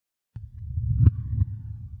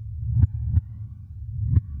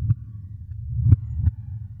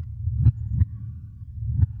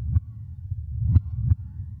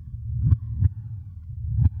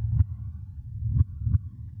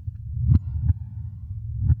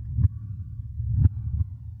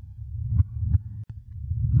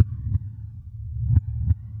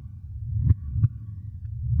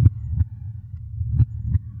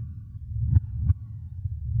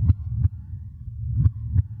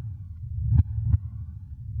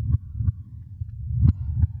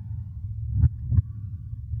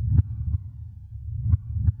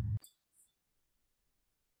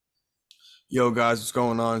Yo, guys, what's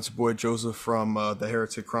going on? It's your boy Joseph from the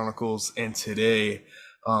Heretic Chronicles, and today,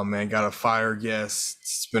 man, got a fire guest.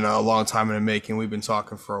 It's been a long time in the making. We've been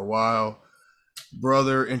talking for a while.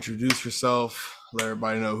 Brother, introduce yourself. Let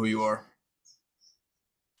everybody know who you are.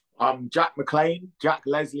 I'm Jack McLean, Jack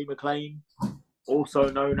Leslie McLean,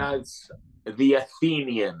 also known as the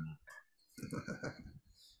Athenian,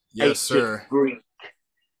 Yes, ancient sir. Greek.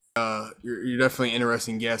 You're definitely an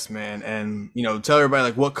interesting guest, man. And tell everybody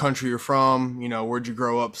like what country you're from. Where'd you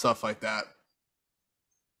grow up, stuff like that.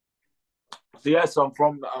 So yes, I'm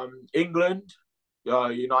from England,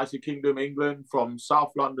 United Kingdom, England, from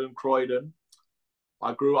South London, Croydon.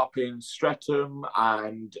 I grew up in Streatham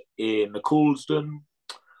and in Coulsdon,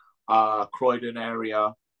 Croydon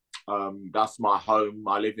area. That's my home.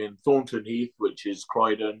 I live in Thornton Heath, which is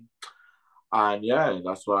Croydon. And yeah,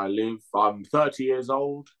 that's where I live. I'm 30 years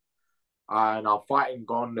old and I'm fighting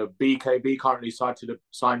on the BKB, currently signed to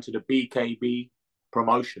the BKB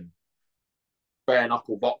promotion. Bare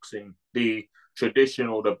knuckle boxing, the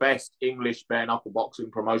traditional, the best English bare knuckle boxing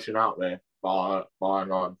promotion out there by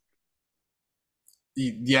and on.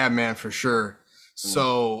 Yeah, man, for sure. Mm.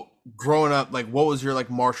 So, growing up, like, what was your like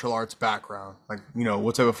martial arts background? Like,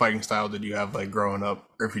 what type of fighting style did you have like growing up,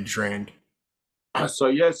 or if you trained? So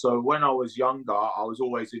yeah, so when I was younger, I was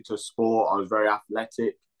always into sport. I was very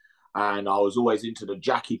athletic, and I was always into the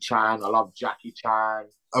Jackie Chan. I love Jackie Chan.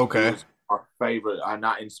 He Okay. was my favorite, and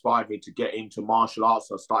that inspired me to get into martial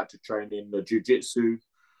arts. I started to train in the jiu-jitsu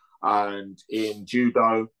and in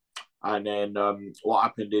judo. And then what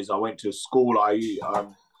happened is I went to school. I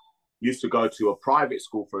used to go to a private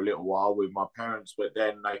school for a little while with my parents, but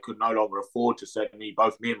then they could no longer afford to send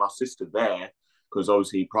both me and my sister there, because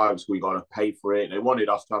obviously private school, you got to pay for it. They wanted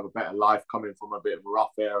us to have a better life coming from a bit of a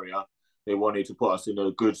rough area. They wanted to put us in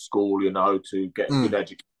a good school, to get a good Mm.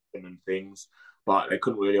 education and things, but they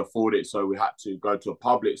couldn't really afford it. So we had to go to a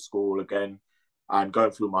public school again. And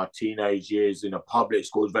going through my teenage years in a public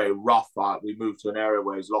school was very rough. We moved to an area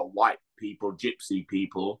where there's a lot of white people, gypsy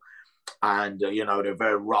people, and they're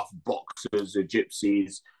very rough boxers, the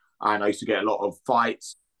gypsies. And I used to get a lot of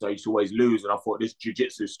fights. So I used to always lose, and I thought this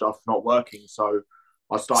jiu-jitsu stuff not working. So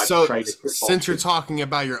I started to So, train since you're kickboxing. talking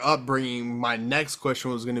about your upbringing, my next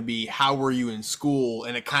question was going to be, how were you in school?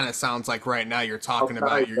 And it kind of sounds like right now you're talking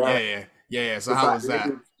about Okay, your, yeah, yeah, yeah, yeah, yeah. So, because how was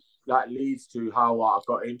that? that leads to how I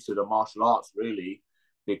got into the martial arts, really,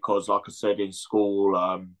 because like I said, in school,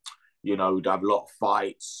 we'd have a lot of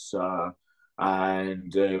fights,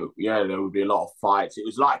 and yeah, there would be a lot of fights. It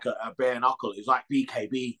was like a bare knuckle. It was like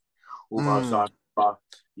BKB almost. Mm.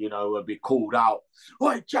 Would be called out.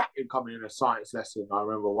 Oi, Jack, and coming in a science lesson. I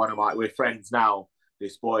remember we're friends now.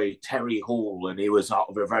 This boy Terry Hall, and he was a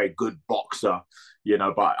very good boxer,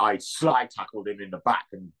 but I slide tackled him in the back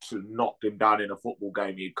and knocked him down in a football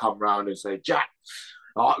game. He'd come round and say, Jack,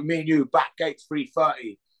 me and you, back gates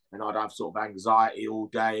 3:30. And I'd have sort of anxiety all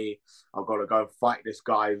day. I've got to go and fight this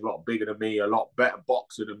guy. He's a lot bigger than me, a lot better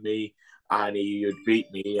boxer than me, and he would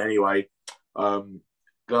beat me anyway. Um,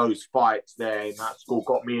 those fights there in that school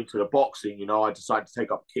got me into the boxing. I decided to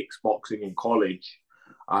take up kickboxing in college,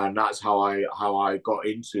 and that's how I got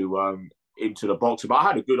into the boxing. But I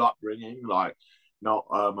had a good upbringing, like not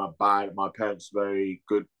a bad. My parents very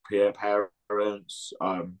good parents.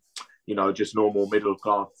 Just normal middle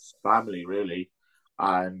class family, really.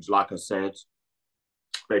 And like I said,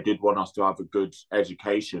 they did want us to have a good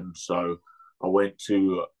education. So I went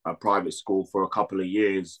to a private school for a couple of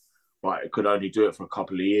years, but I could only do it for a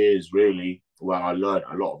couple of years, really, where I learned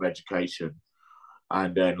a lot of education.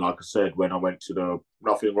 And then, like I said, when I went to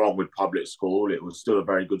nothing wrong with public school, it was still a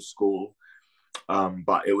very good school.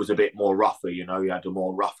 But it was a bit more rougher, you had the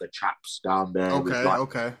more rougher chaps down there with Okay, like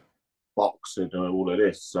okay. boxing and all of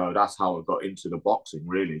this. So that's how I got into the boxing,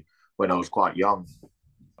 really, when I was quite young.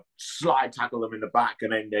 Slide tackle them in the back,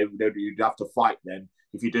 and then you'd have to fight. Then,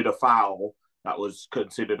 if you did a foul that was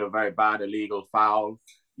considered a very bad illegal foul,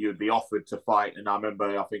 you'd be offered to fight. And I remember,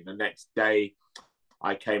 I think the next day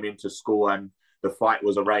I came into school and the fight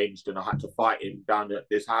was arranged, and I had to fight him down at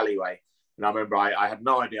this alleyway. And I remember I had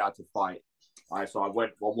no idea how to fight. So I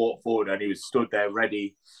walked forward, and he was stood there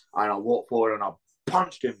ready. And I walked forward and I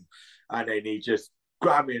punched him, and then he just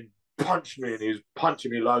grabbed me and punched me, and he was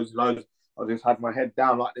punching me loads and loads. I just had my head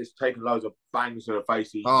down like this, taking loads of bangs to the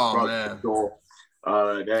face. He Oh broke the man. jaw.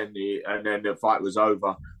 Then the fight was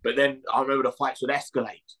over. But then I remember the fights would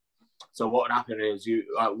escalate. So what would happen is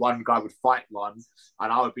one guy would fight one,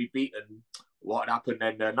 and I would be beaten. What would happen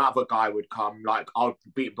then? Another guy would come. Like I would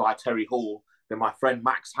be beaten by Terry Hall. Then my friend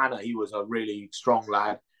Max Hanna, he was a really strong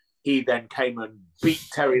lad. He then came and beat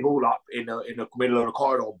Terry Hall up in the middle of the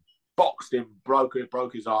corridor. boxed him, broke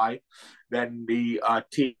his eye. Then the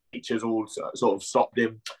teachers all sort of stopped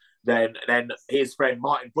him. Then his friend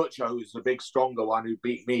Martin Butcher, who's the big stronger one who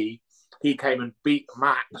beat me, he came and beat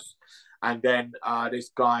Max. And then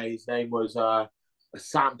this guy, his name was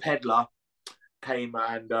Sam Pedler, came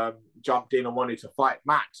and jumped in and wanted to fight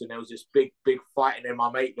Max, and there was this big fight, and then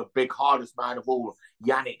my mate, the big hardest man of all,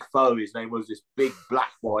 Yannick Foe, his name was, this big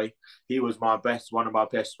black boy. He was one of my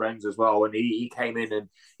best friends as well, and he came in and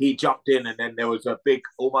he jumped in, and then there was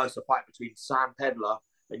almost a fight between Sam Pedler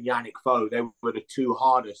and Yannick Foe. They were the two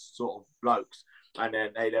hardest sort of blokes, and then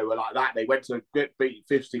they were like that. They went to get beat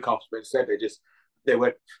fisticuffs, but instead they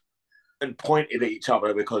went and pointed at each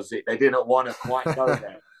other because they didn't want to quite go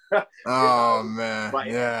there. Oh man, but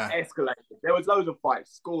yeah. It escalated. There was loads of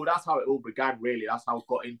fights. School, that's how it all began, really. That's how I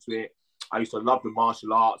got into it. I used to love the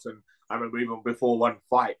martial arts, and I remember even before one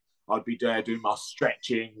fight, I'd be there doing my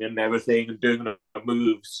stretching and everything and doing the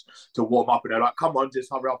moves to warm up, and they're like, come on,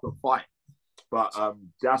 just hurry up and fight. But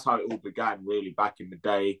that's how it all began, really, back in the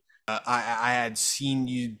day. I had seen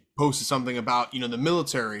you posted something about, the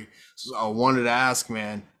military. So I wanted to ask,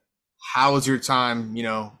 man, how was your time,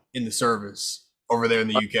 in the service over there in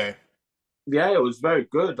the UK? Yeah, it was very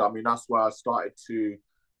good. I mean, that's why I started to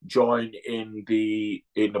join in the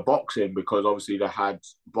boxing, because obviously they had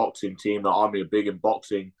boxing team. The army are big in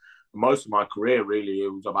boxing. Most of my career, really,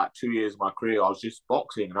 it was about 2 years of my career, I was just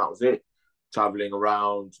boxing, and that was it. Traveling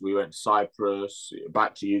around, we went to Cyprus,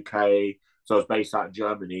 back to UK. So I was based out in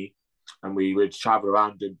Germany, and we would travel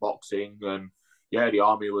around doing boxing. And yeah, the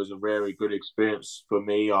army was a very good experience for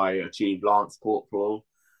me. I achieved Lance Corporal.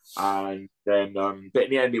 And then, but in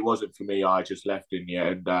the end, it wasn't for me. I just left in the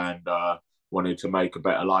end and wanted to make a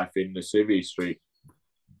better life in the civvy street.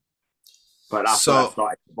 But that's when I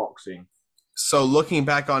started boxing. So looking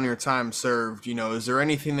back on your time served, is there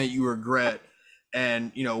anything that you regret?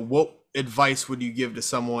 And, what advice would you give to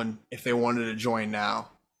someone if they wanted to join now?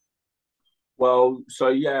 Well, so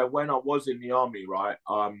yeah, when I was in the army, right,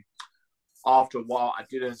 after a while, I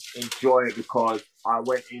didn't enjoy it because I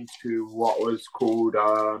went into what was called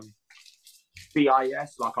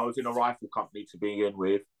CIS, like I was in a rifle company to begin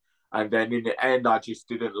with. And then in the end, I just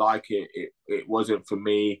didn't like it. It wasn't for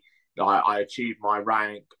me. I achieved my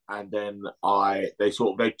rank, and then they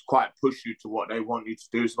quite push you to what they want you to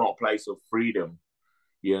do. It's not a place of freedom,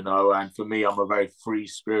 and for me, I'm a very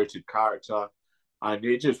free-spirited character, and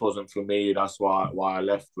it just wasn't for me. That's why I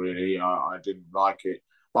left, really. I didn't like it.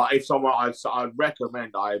 But if someone, I'd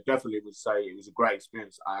recommend, I definitely would say it was a great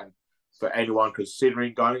experience. And for anyone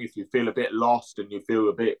considering going, if you feel a bit lost and you feel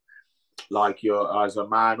a bit like you're, as a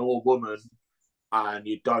man or woman, and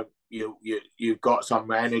you've got some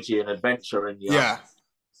energy and adventure in you, yeah,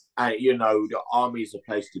 and the army's a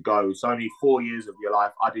place to go. It's only 4 years of your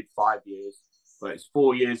life. I did 5 years, but it's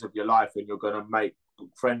 4 years of your life, and you're going to make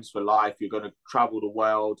friends for life. You're going to travel the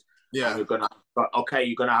world. yeah. And you're going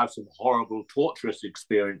to have some horrible, torturous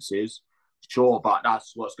experiences, sure, but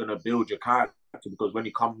that's what's going to build your character, because when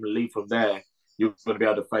you come and leave from there, you're going to be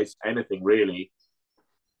able to face anything, really.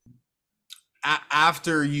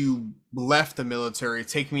 After you left the military,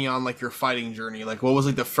 take me on like your fighting journey. Like, what was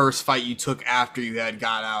like the first fight you took after you had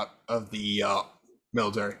got out of the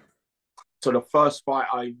military? So the first fight,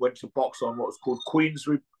 I went to box on what was called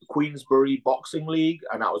Queensbury Boxing League,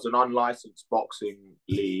 and that was an unlicensed boxing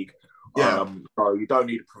league. Yeah. So you don't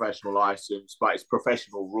need a professional license, but it's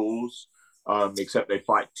professional rules, except they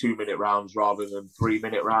fight 2-minute rounds rather than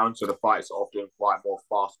 3-minute rounds. So the fights are often quite more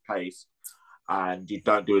fast-paced, and you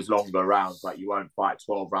don't do as longer rounds. Like, you won't fight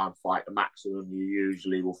 12-round fight. The maximum you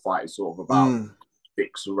usually will fight is sort of about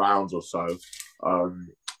 6 rounds or so.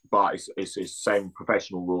 But it's the same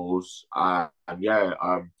professional rules. I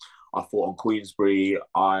fought on Queensbury.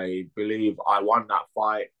 I believe I won that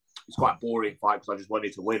fight. It's quite a boring fight because I just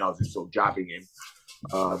wanted to win. I was just sort of jabbing him.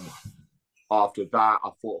 After that, I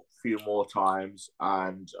fought a few more times,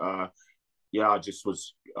 and I just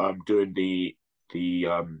was doing the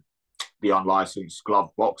unlicensed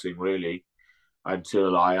glove boxing, really,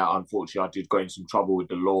 until unfortunately I did go in some trouble with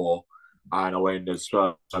the law, and I went and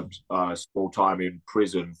served small time in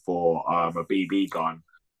prison for a BB gun.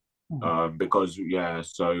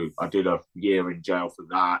 So I did a year in jail for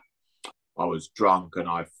that. I was drunk and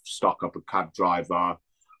I stuck up a cab driver.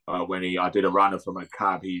 I did a runner from a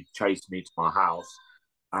cab, he chased me to my house,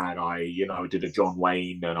 and I did a John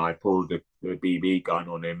Wayne, and I pulled the BB gun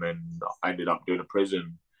on him, and I ended up doing a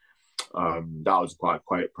prison. That was quite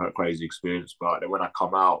a crazy experience. But then when I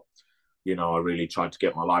come out, I really tried to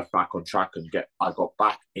get my life back on track, and I got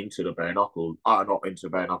back into the bare knuckle, not into the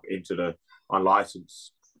bare knuckle, into the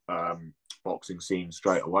unlicensed boxing scene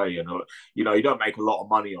straight away. You know, you don't make a lot of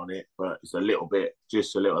money on it, but it's a little bit,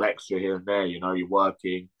 just a little extra here and there. You know, you're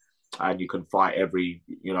working, and you can fight every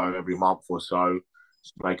month or so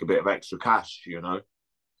to make a bit of extra cash. You know.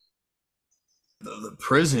 The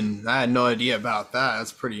prison, I had no idea about that.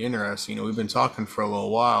 That's pretty interesting. You know, we've been talking for a little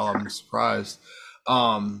while. I'm surprised.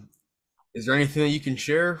 Um, is there anything that you can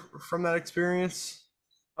share from that experience?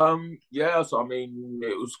 Yeah, so I mean,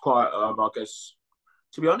 it was quite, I guess,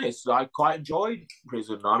 to be honest, I quite enjoyed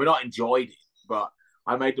prison. I mean, not enjoyed it, but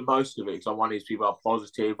I made the most of it because I'm one of these people who are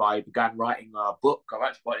positive. I began writing a book. I've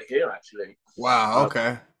actually got it here, actually. Wow,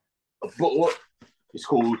 okay. A book. It's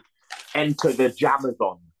called Enter the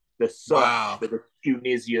Jamazon, the search Wow. for the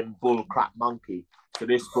Tunisian bullcrap monkey. So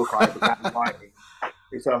this book I began writing.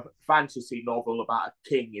 It's a fantasy novel about a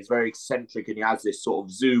king. He's very eccentric, and he has this sort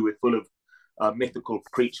of zoo with full of mythical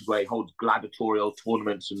creatures where he holds gladiatorial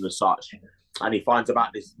tournaments and the such. And he finds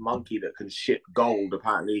about this monkey that can ship gold,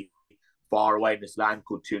 apparently far away in this land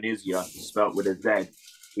called Tunisia, spelt with a Z.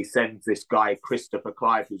 He sends this guy, Christopher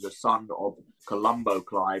Clive, who's a son of Columbo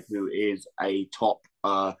Clive, who is a top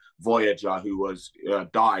voyager who was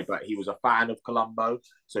died, but he was a fan of Columbo.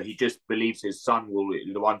 So he just believes his son will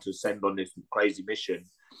be the one to send on this crazy mission.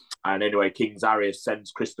 And anyway, King Zarius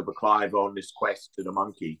sends Christopher Clive on this quest to the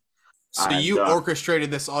monkey. So And you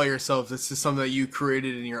orchestrated this all yourself. This is something that you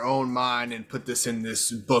created in your own mind and put this in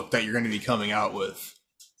this book that you're going to be coming out with.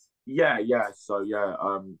 yeah. So yeah,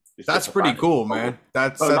 That's pretty cool, man.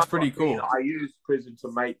 That's pretty cool. I used prison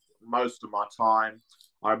to make most of my time.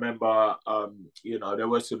 I remember, you know, there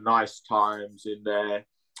were some nice times in there.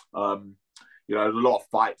 You know, there's a lot of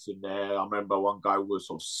fights in there. I remember one guy was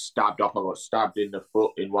sort of stabbed up. I got stabbed in the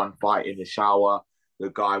foot in one fight in the shower. The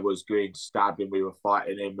guy was getting stabbed and we were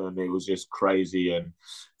fighting him, and it was just crazy. And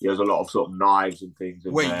there's a lot of sort of knives and things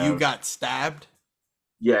in Wait, there. you got stabbed?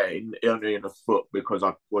 Yeah, only in the foot because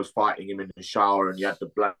I was fighting him in the shower and he had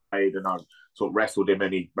the blade, and I sort of wrestled him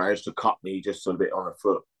and he managed to cut me just a bit on the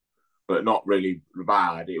foot, but not really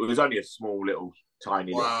bad. It was only a small little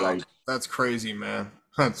tiny little blade. That's crazy, man.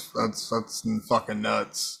 That's fucking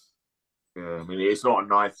nuts. Yeah, I mean, it's not a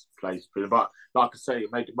nice place, but like I say,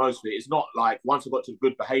 it made the most of it. It's not like once I got to the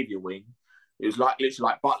good behaviour wing, it was like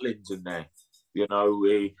literally like Butlins in there. You know,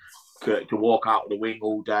 we could walk out of the wing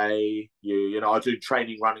all day. You know, I do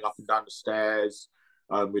training running up and down the stairs.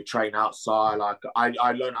 We train outside. Like I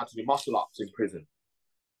learned how to do muscle ups in prison.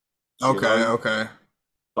 Okay, okay.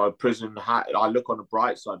 So prison I look on the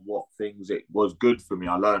bright side what things it was good for me.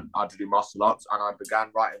 I learned how to do muscle ups, and I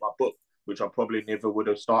began writing my book, which I probably never would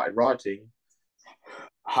have started writing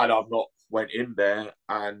had I not went in there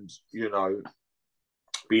and, you know,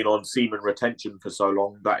 been on semen retention for so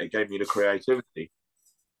long that it gave me the creativity.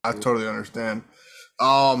 I totally understand.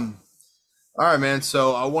 All right, man.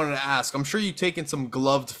 So I wanted to ask, I'm sure you've taken some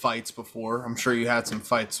gloved fights before. I'm sure you had some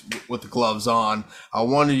fights with the gloves on. I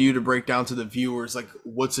wanted you to break down to the viewers, like,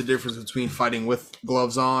 what's the difference between fighting with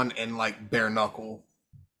gloves on and like bare knuckle?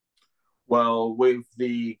 Well, with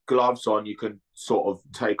the gloves on, you can sort of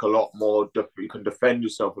take a lot more. You can defend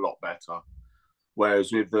yourself a lot better.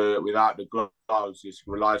 Whereas without the gloves, it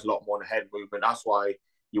relies a lot more on head movement. That's why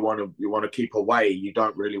you want to keep away. You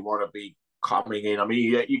don't really want to be coming in. I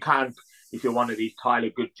mean, you can, if you're one of these Tyler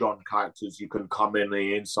Goodjohn characters, you can come in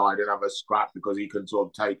the inside and have a scrap because he can sort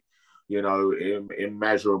of take, you know,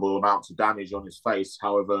 immeasurable amounts of damage on his face.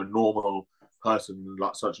 However, a normal person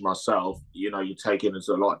like such as myself, you know, you take in as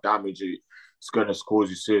a lot of damage, it's going to cause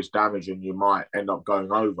you serious damage and you might end up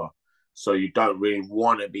going over. So you don't really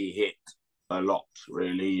want to be hit a lot,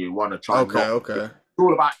 really. You want to try Okay. It's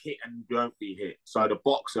all about hit and don't be hit. So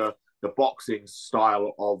the boxing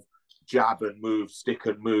style of jab and move, stick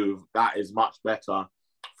and move, that is much better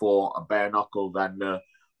for a bare knuckle than the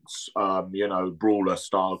you know, brawler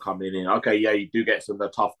style coming in. Okay, yeah, you do get some of the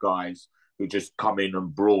tough guys who just come in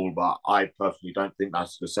and brawl, but I personally don't think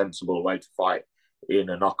that's the sensible way to fight in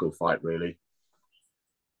a knuckle fight, really.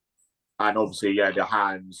 And obviously, yeah, the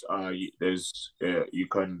hands, you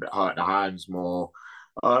can hurt the hands more.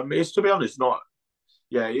 It's, to be honest, not,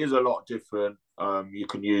 yeah, it is a lot different. You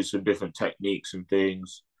can use some different techniques and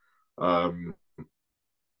things. And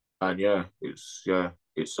yeah, it's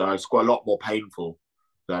quite a lot more painful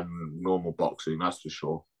than normal boxing, that's for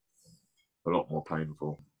sure. A lot more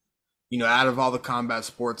painful. You know, out of all the combat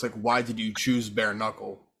sports, like, why did you choose bare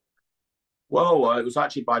knuckle? Well, it was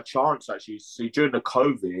actually by chance, actually. See, during the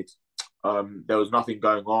COVID, there was nothing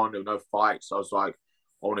going on. There were no fights. I was like,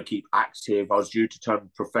 I want to keep active. I was due to turn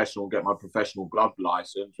professional, get my professional glove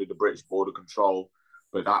license with the British Border Control,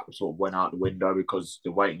 but that sort of went out the window because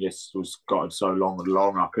the waiting list was gotten so long and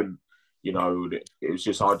long. I couldn't You know, it was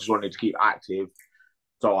just I just wanted to keep active.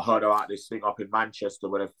 So I heard about this thing up in Manchester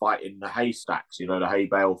where they're fighting the haystacks, you know, the hay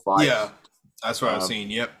bale Yeah, fights. that's what I've seen.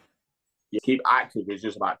 Yep. You keep active. It's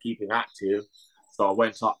just about keeping active. So I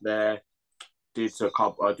went up there, did a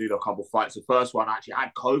couple fights. The first one I actually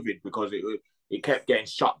had COVID because it kept getting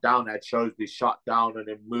shut down. They had shows be shut down and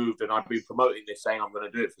then moved, and I'd been promoting this, saying I'm going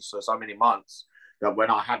to do it for so many months. That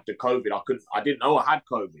when I had the COVID, I didn't know I had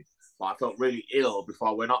COVID, but I felt really ill before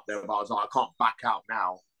I went up there. But I was like, I can't back out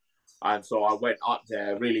now, and so I went up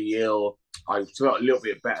there really ill. I felt a little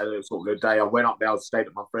bit better sort of the day I went up there. I stayed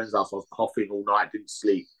at my friend's house. I was coughing all night, didn't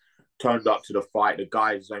sleep. Turned up to the fight. The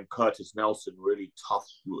guy is named Curtis Nelson, really tough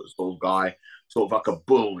sort of guy, sort of like a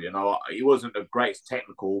bull. You know, he wasn't the greatest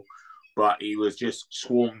technical, but he was just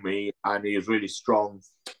swarmed me, and he was really strong.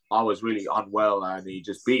 I was really unwell, and he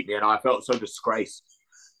just beat me, and I felt so disgraced,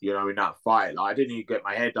 you know, in that fight. Like, I didn't even get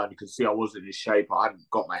my hair done. You can see I wasn't in shape. I hadn't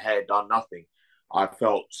got my hair done, nothing. I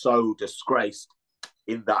felt so disgraced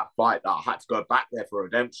in that fight that I had to go back there for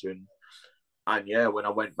redemption. And yeah, when I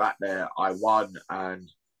went back there, I won,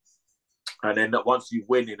 and then once you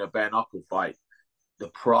win in a bare knuckle fight, the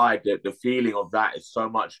pride, the feeling of that is so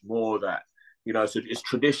much more that, you know, so it's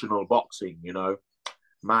traditional boxing, you know,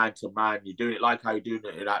 man to man. You're doing it like how you're doing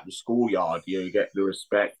it at the schoolyard. You get the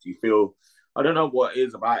respect. You feel, I don't know what it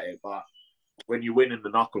is about it, but when you win in the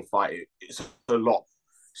knuckle fight, it's a lot.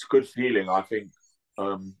 It's a good feeling. I think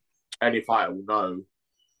any fighter will know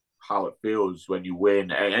how it feels when you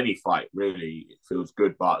win any fight. Really, it feels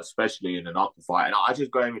good, but especially in a knuckle fight. And I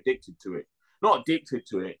just got addicted to it. Not addicted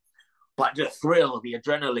to it, but the thrill, the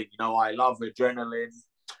adrenaline. You know, I love adrenaline.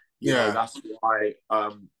 You know, that's why.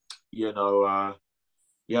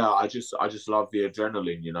 Yeah, I just love the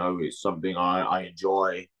adrenaline. You know, it's something I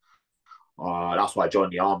enjoy. That's why I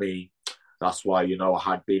joined the army. That's why, you know, I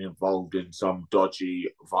had been involved in some dodgy,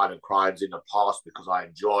 violent crimes in the past because I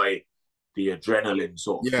enjoy the adrenaline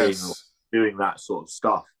sort of thing, doing that sort of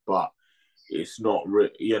stuff. But it's not,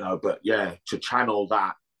 you know, but yeah, to channel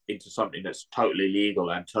that into something that's totally legal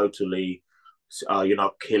and totally, you're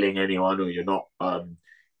not killing anyone, or you're not,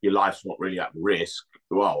 your life's not really at risk.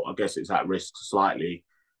 Well, I guess it's at risk slightly,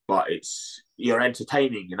 but you're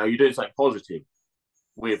entertaining, you know, you're doing something positive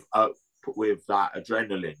with that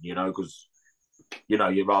adrenaline, you know, because, you know,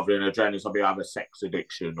 you're rather than adrenaline, some people have a sex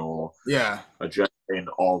addiction, or adrenaline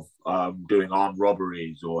of doing armed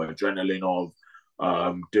robberies, or adrenaline of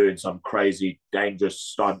doing some crazy dangerous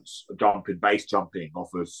stunts, base jumping off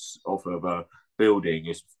of a building.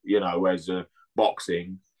 Is, you know, whereas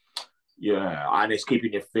boxing, yeah, and it's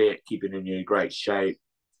keeping you fit, keeping in your great shape.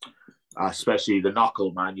 Especially the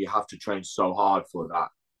knuckle, man, you have to train so hard for that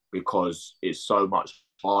because it's so much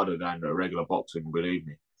harder than a regular boxing. Believe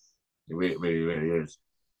me, it really, really, really is.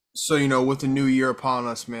 So, you know, with the new year upon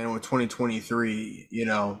us, man, with 2023, you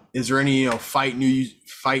know, is there any, you know, fight news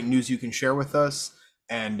you can share with us,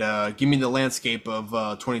 and give me the landscape of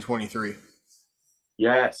 2023?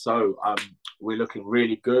 Yeah, so we're looking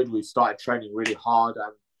really good. We started training really hard,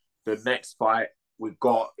 and the next fight we've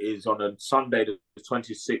got is on a Sunday, the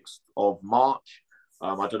 26th of March.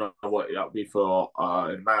 I don't know what that'll be for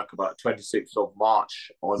in America, but 26th of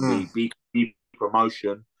March on the BKB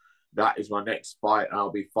promotion. That is my next fight.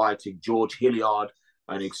 I'll be fighting George Hilliard,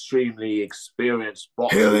 an extremely experienced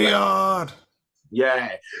boxer. Hilliard!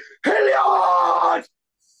 Yeah, Hilliard!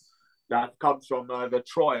 That comes from the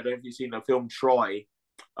Troy. I don't know if you've seen the film Troy,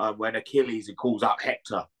 when Achilles, he calls out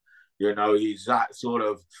Hector. You know, he's that sort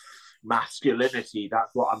of masculinity.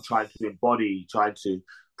 That's what I'm trying to embody, trying to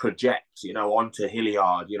project, you know, onto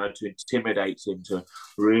Hilliard, you know, to intimidate him, to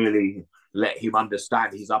really let him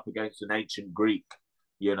understand he's up against an ancient Greek,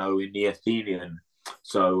 you know, in the Athenian.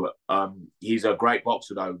 So he's a great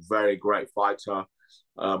boxer, though, very great fighter.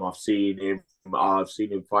 I've seen him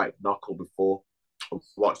fight knuckle before. I've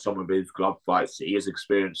watched some of his glove fights. He is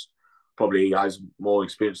experienced. Probably he has more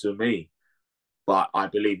experience than me. But I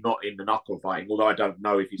believe not in the knuckle fighting, although I don't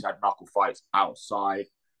know if he's had knuckle fights outside.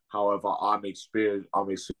 However, I'm extremely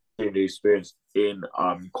experienced in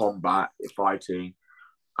combat fighting,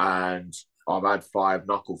 and I've had 5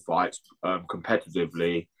 knuckle fights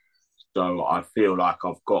competitively. So I feel like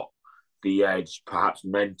I've got the edge, perhaps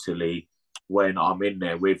mentally, when I'm in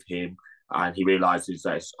there with him, and he realizes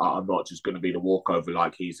that I'm not just going to be the walkover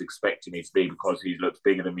like he's expecting me to be, because he looks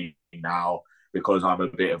bigger than me now, because I'm a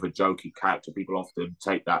bit of a jokey character. People often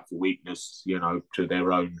take that for weakness, you know, to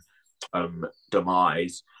their own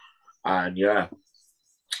demise. And yeah,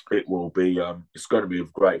 it will be. It's going to be a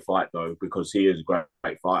great fight, though, because he is a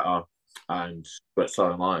great fighter, but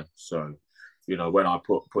so am I. So, you know, when I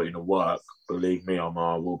put in the work, believe me, I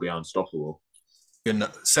will be unstoppable. Good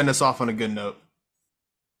note. Send us off on a good note.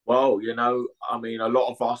 Well, I mean, a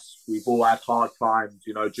lot of us, we've all had hard times,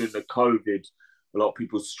 during the COVID. A lot of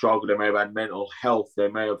people struggled. They may have had mental health. They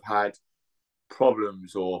may have had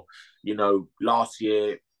problems, or, last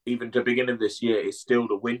year, even the beginning of this year, it's still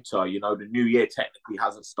the winter. The new year technically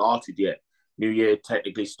hasn't started yet. New year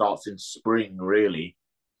technically starts in spring, really.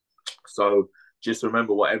 So just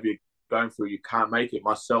remember, whatever you're going through, you can't make it.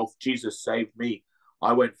 Myself, Jesus saved me.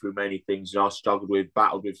 I went through many things. I struggled with,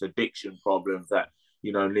 battled with addiction problems that,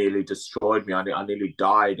 nearly destroyed me. I nearly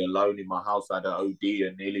died alone in my house. I had an OD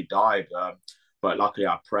and nearly died. But luckily,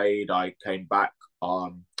 I prayed. I came back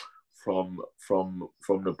from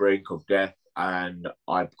the brink of death, and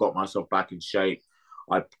I got myself back in shape.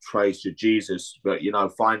 I praise to Jesus, but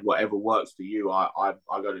find whatever works for you. I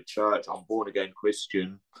go to church. I'm born again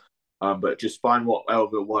Christian. But just find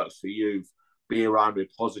whatever works for you. Be around with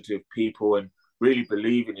positive people and really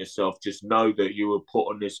believe in yourself. Just know that you were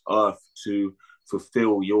put on this earth to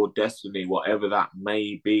fulfill your destiny, whatever that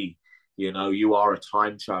may be. You are a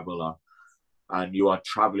time traveler, and you are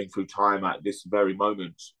traveling through time at this very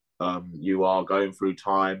moment. You are going through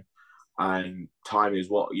time, and time is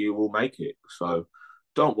what you will make it. So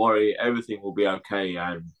don't worry, everything will be okay.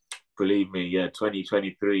 And believe me, yeah,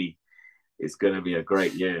 2023 is going to be a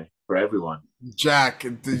great year for everyone. Jack,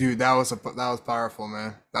 dude, that was powerful,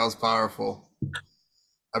 man. That was powerful.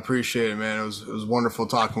 I appreciate it, man. It was wonderful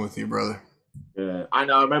talking with you, brother. Yeah,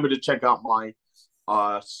 and I remember to check out my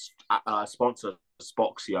sponsor,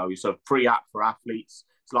 Spoxio. It's a free app for athletes.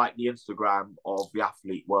 It's like the Instagram of the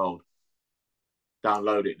athlete world.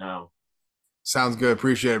 Download it now. Sounds good.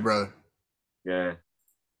 Appreciate it, brother. Yeah.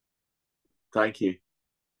 Thank you.